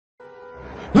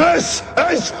This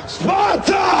is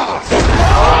Sparta!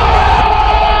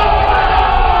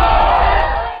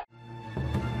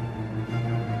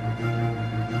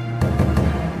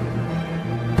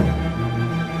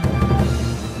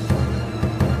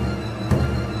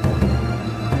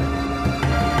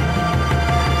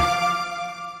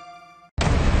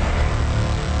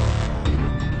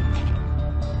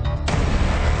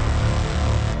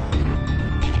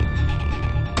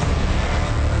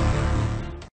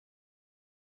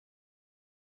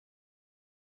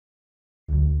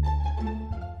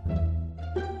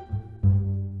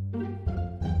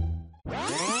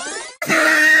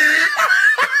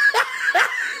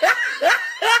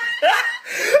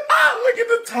 Look at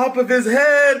the top of his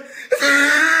head.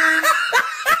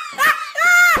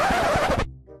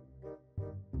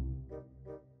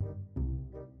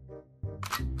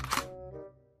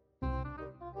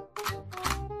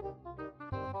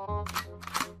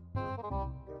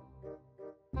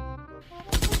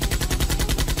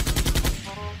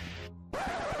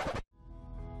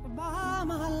 Goodbye,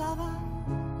 my lover.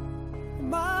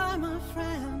 Goodbye, my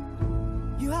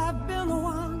friend. You have been the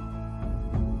one.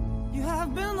 You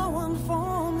have been the one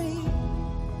for me.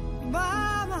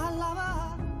 Goodbye, my lover.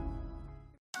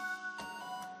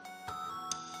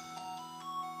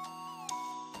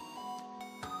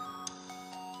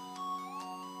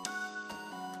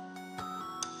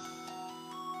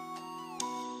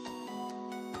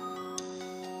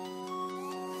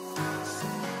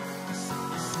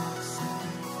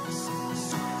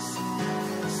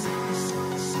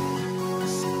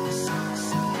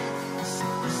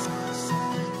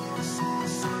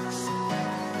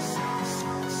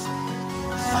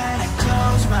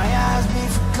 My eyes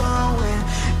before going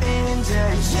into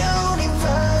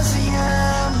universe,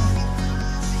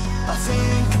 I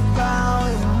think about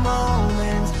the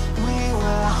moment we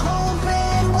were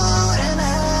hoping wouldn't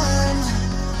end,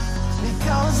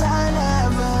 because I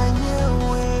never knew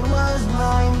it was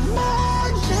my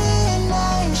imagination.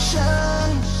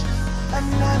 I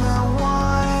never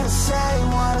wanted to say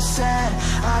what I said,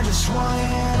 I just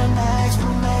wanted an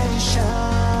explanation.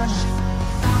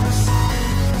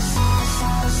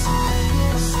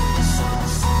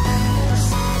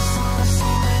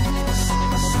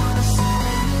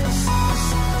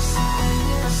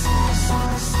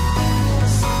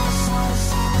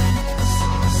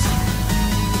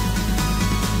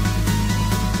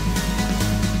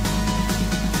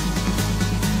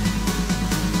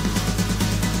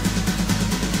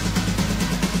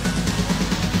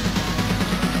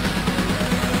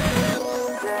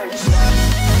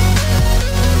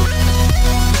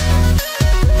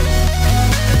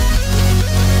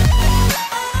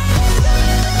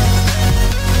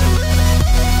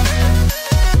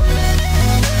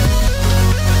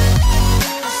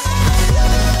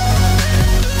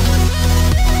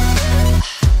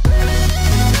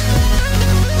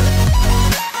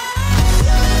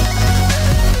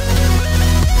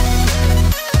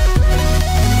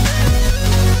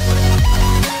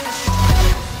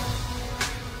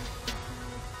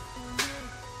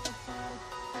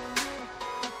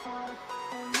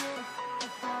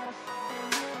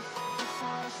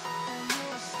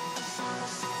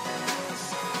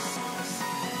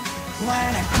 When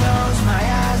I close my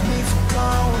eyes before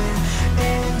going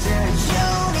into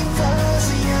universe,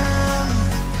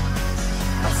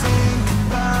 I think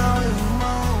about the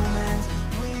moment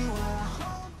we were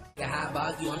hoping. I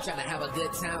highball you, I'm tryna have a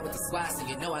good time with the squad, so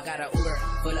you know I got a Uber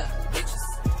full of bitches.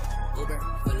 Uber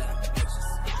full of bitches.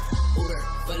 Uber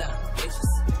full of